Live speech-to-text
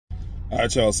All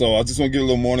right, y'all. So I just want to get a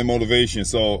little morning motivation.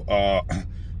 So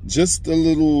just a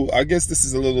little, I guess this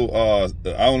is a little, I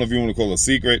don't know if you want to call it a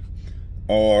secret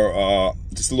or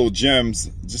just a little gems,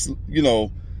 just, you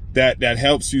know, that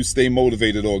helps you stay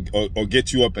motivated or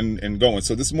get you up and going.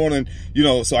 So this morning, you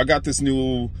know, so I got this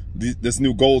new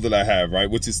goal that I have,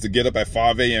 right, which is to get up at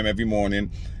 5 a.m. every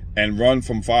morning and run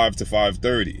from 5 to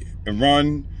 5:30 and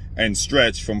run and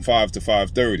stretch from 5 to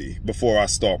 5:30 before I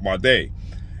start my day.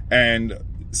 And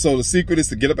so the secret is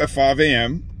to get up at 5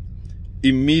 a.m.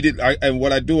 immediately. And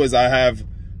what I do is I have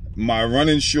my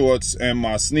running shorts and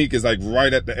my sneakers like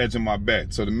right at the edge of my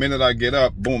bed. So the minute I get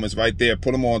up, boom, it's right there.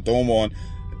 Put them on, throw them on.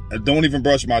 I don't even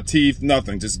brush my teeth,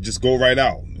 nothing. Just go right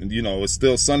out. And, you know, it's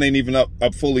still, sun ain't even up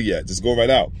fully yet. Just go right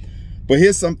out. But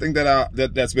here's something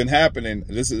that's been happening.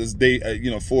 This is day, you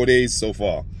know, 4 days so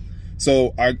far.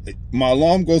 So my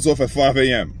alarm goes off at 5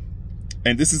 a.m.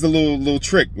 And this is a little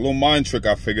trick, a little mind trick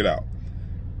I figured out.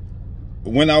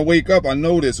 When I wake up, I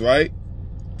notice, right,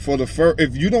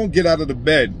 if you don't get out of the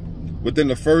bed within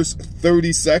the first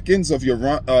 30 seconds of your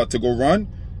run to go run,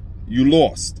 you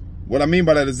lost. What I mean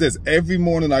by that is this: every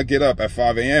morning I get up at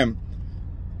 5 a.m.,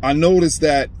 I notice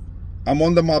that I'm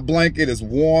under my blanket, it's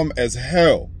warm as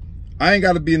hell. I ain't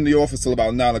got to be in the office till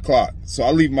about 9 o'clock. So I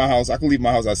leave my house, I can leave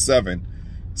my house at 7.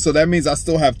 So that means I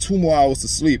still have 2 more hours to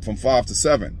sleep from 5 to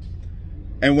 7.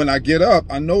 And when I get up,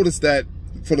 I notice that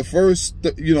for the first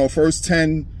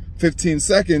 10, 15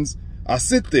 seconds, I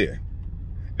sit there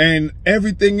and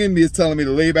everything in me is telling me to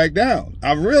lay back down.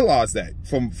 I realized that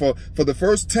for the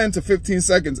first 10 to 15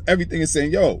 seconds, everything is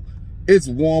saying, yo, it's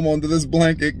warm under this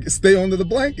blanket. Stay under the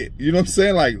blanket. You know what I'm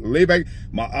saying? Like, lay back.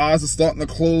 My eyes are starting to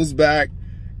close back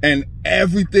and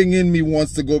everything in me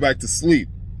wants to go back to sleep.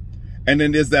 And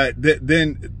then there's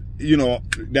then you know,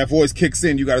 that voice kicks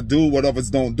in. You got to do what others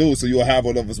don't do, so you'll have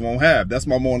what others won't have. That's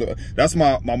my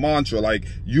mantra. Like,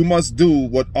 you must do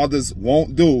what others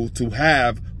won't do to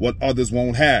have what others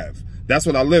won't have. That's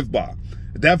what I live by.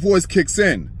 That voice kicks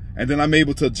in, and then I'm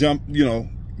able to jump, you know,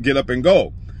 get up and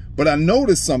go. But I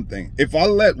noticed something. If I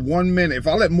let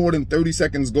more than 30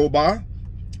 seconds go by,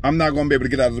 I'm not going to be able to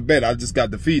get out of the bed. I just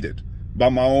got defeated by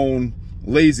my own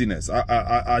laziness.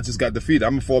 I just got defeated.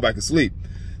 I'm going to fall back asleep.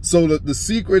 So the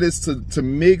secret is to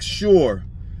make sure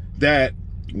that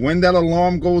when that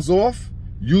alarm goes off,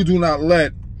 you do not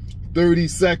let 30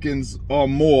 seconds or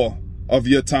more of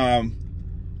your time,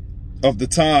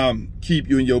 keep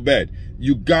you in your bed.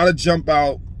 You got to jump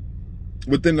out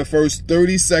within the first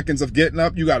 30 seconds of getting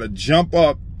up. You got to jump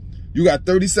up. You got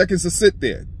 30 seconds to sit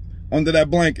there under that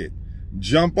blanket.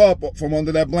 Jump up from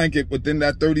under that blanket within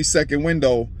that 30-second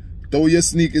window. Throw your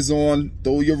sneakers on,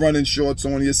 throw your running shorts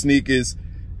on, your sneakers,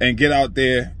 and get out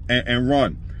there and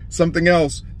run. Something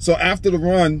else, so after the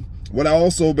run, what I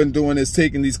also been doing is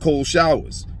taking these cold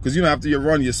showers. Because, you know, after you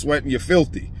run, you're sweating, you're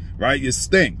filthy, right? You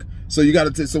stink. So you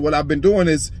got to, so what I've been doing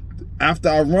is, after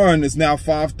I run, it's now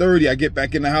 5:30, I get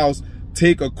back in the house,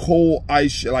 take a cold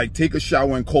ice, like take a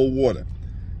shower in cold water.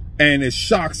 And it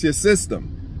shocks your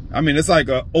system. I mean, it's like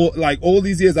all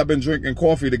these years I've been drinking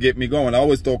coffee to get me going. I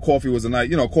always thought coffee was a night,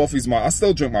 you know, I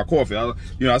still drink my coffee.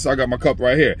 You know, so I got my cup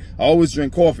right here. I always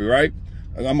drink coffee, right?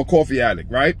 I'm a coffee addict,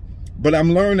 right? But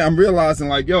I'm realizing,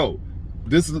 like, yo,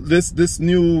 this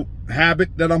new habit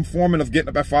that I'm forming of getting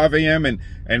up at 5 a.m. and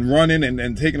running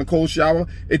and taking a cold shower,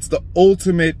 it's the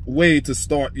ultimate way to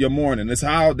start your morning.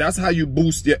 That's how you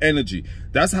boost your energy.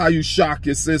 That's how you shock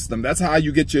your system. That's how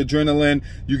you get your adrenaline,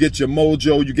 you get your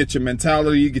mojo, you get your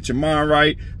mentality, you get your mind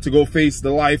right to go face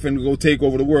the life and go take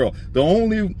over the world. The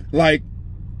only, like,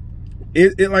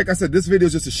 like I said, this video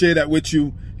is just to share that with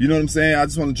you. You know what I'm saying? I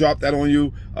just want to drop that on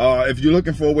you. If you're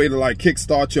looking for a way to, like,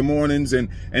 kickstart your mornings and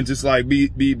just, like, be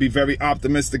very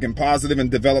optimistic and positive and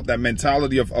develop that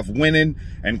mentality of winning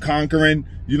and conquering,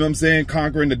 you know what I'm saying?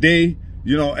 Conquering the day,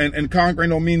 you know, and conquering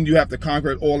don't mean you have to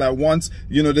conquer it all at once.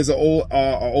 You know, there's an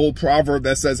old proverb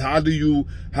that says, how do you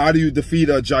defeat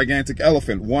a gigantic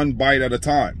elephant? One bite at a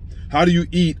time. How do you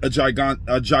eat a gigantic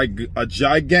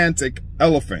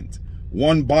elephant?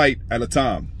 One bite at a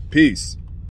time. Peace.